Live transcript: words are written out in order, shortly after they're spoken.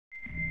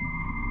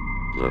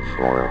The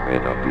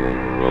formidable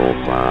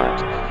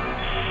robot.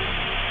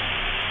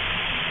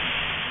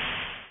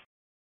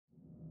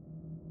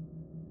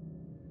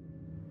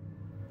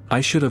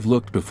 I should have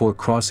looked before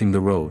crossing the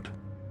road.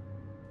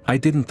 I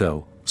didn't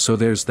though, so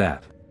there's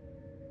that.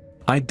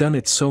 I'd done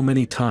it so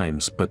many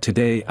times, but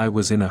today I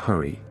was in a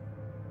hurry.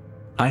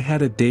 I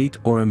had a date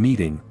or a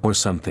meeting or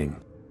something.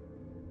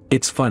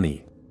 It's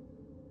funny.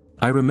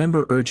 I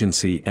remember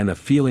urgency, and a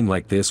feeling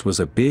like this was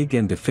a big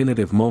and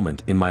definitive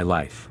moment in my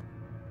life.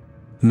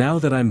 Now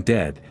that I'm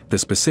dead, the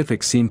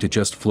specifics seem to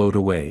just float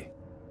away.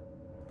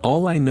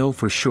 All I know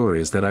for sure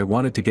is that I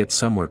wanted to get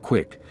somewhere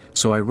quick,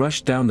 so I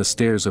rushed down the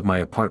stairs of my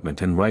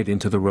apartment and right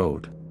into the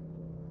road.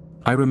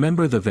 I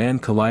remember the van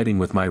colliding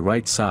with my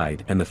right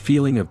side and the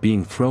feeling of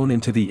being thrown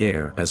into the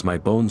air as my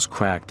bones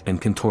cracked and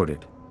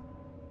contorted.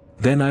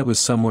 Then I was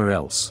somewhere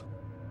else.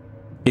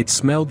 It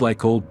smelled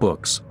like old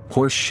books,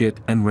 horse shit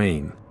and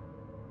rain.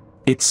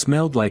 It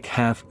smelled like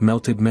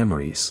half-melted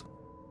memories.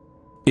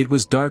 It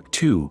was dark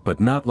too, but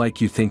not like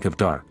you think of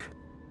dark.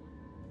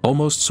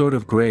 Almost sort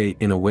of gray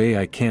in a way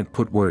I can't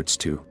put words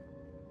to.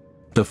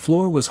 The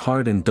floor was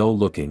hard and dull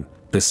looking,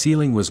 the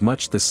ceiling was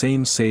much the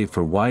same save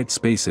for wide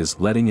spaces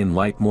letting in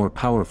light more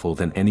powerful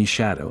than any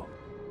shadow.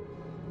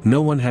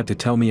 No one had to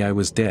tell me I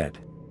was dead.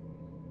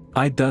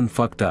 I'd done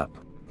fucked up.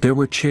 There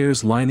were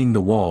chairs lining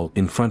the wall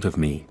in front of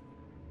me.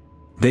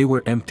 They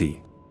were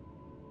empty.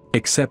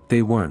 Except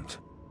they weren't.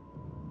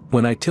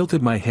 When I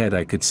tilted my head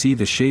I could see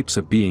the shapes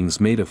of beings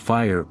made of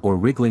fire or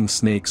wriggling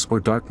snakes or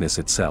darkness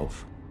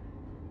itself.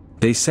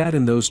 They sat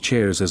in those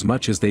chairs as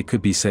much as they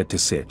could be said to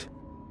sit.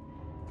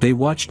 They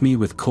watched me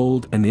with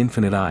cold and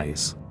infinite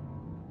eyes.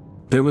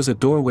 There was a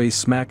doorway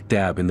smack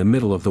dab in the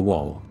middle of the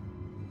wall.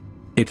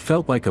 It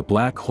felt like a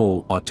black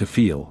hole ought to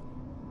feel.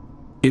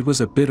 It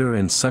was a bitter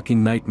and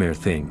sucking nightmare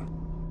thing.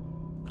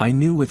 I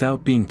knew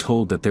without being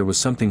told that there was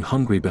something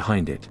hungry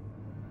behind it.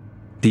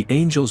 The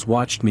angels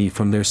watched me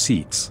from their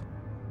seats.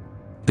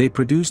 They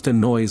produced a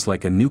noise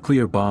like a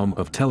nuclear bomb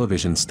of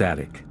television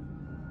static.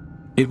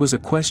 It was a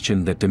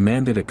question that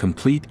demanded a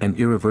complete and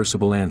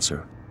irreversible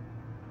answer.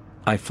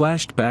 I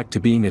flashed back to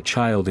being a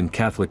child in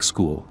Catholic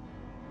school.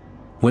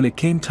 When it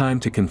came time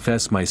to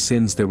confess my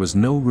sins there was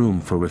no room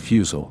for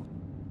refusal.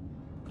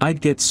 I'd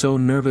get so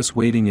nervous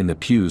waiting in the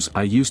pews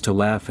I used to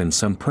laugh and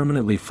some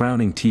permanently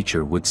frowning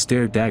teacher would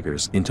stare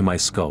daggers into my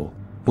skull.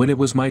 When it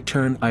was my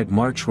turn I'd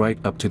march right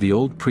up to the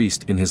old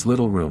priest in his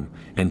little room,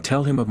 and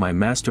tell him of my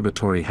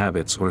masturbatory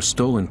habits or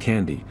stolen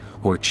candy,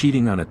 or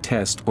cheating on a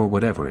test or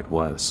whatever it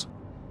was.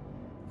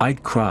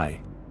 I'd cry.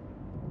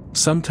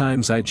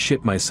 Sometimes I'd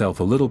shit myself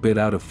a little bit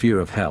out of fear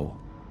of hell.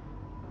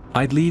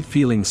 I'd leave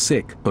feeling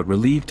sick but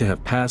relieved to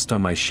have passed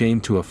on my shame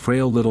to a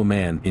frail little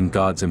man in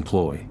God's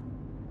employ.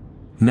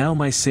 Now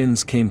my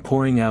sins came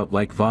pouring out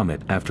like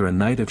vomit after a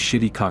night of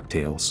shitty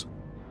cocktails.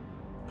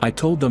 I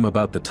told them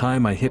about the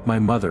time I hit my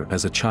mother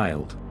as a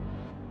child.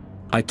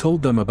 I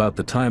told them about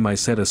the time I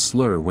said a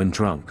slur when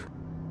drunk.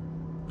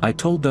 I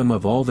told them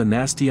of all the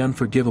nasty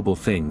unforgivable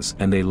things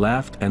and they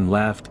laughed and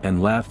laughed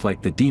and laughed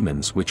like the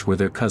demons which were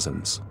their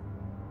cousins.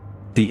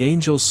 The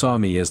angels saw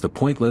me as the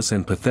pointless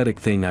and pathetic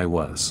thing I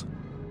was.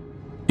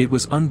 It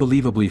was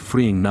unbelievably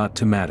freeing not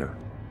to matter.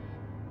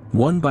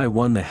 One by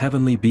one the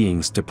heavenly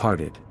beings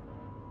departed.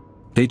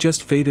 They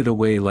just faded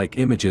away like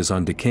images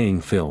on decaying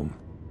film.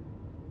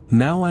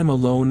 Now I'm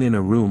alone in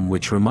a room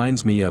which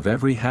reminds me of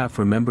every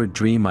half-remembered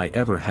dream I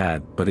ever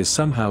had but is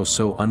somehow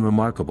so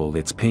unremarkable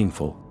it's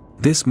painful.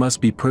 This must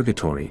be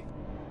purgatory.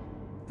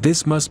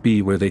 This must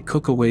be where they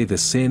cook away the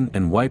sin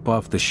and wipe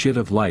off the shit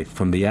of life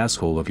from the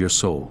asshole of your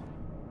soul.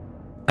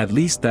 At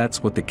least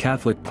that's what the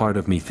Catholic part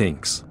of me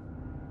thinks.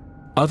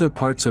 Other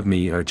parts of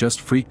me are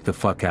just freaked the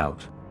fuck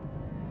out.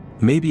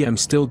 Maybe I'm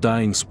still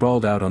dying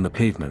sprawled out on the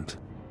pavement.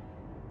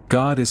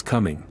 God is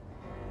coming.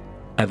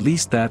 At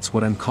least that's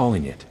what I'm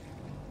calling it.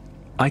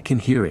 I can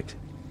hear it.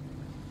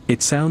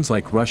 It sounds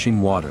like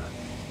rushing water.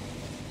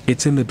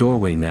 It's in the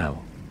doorway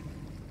now.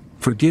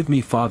 Forgive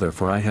me, Father,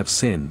 for I have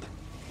sinned.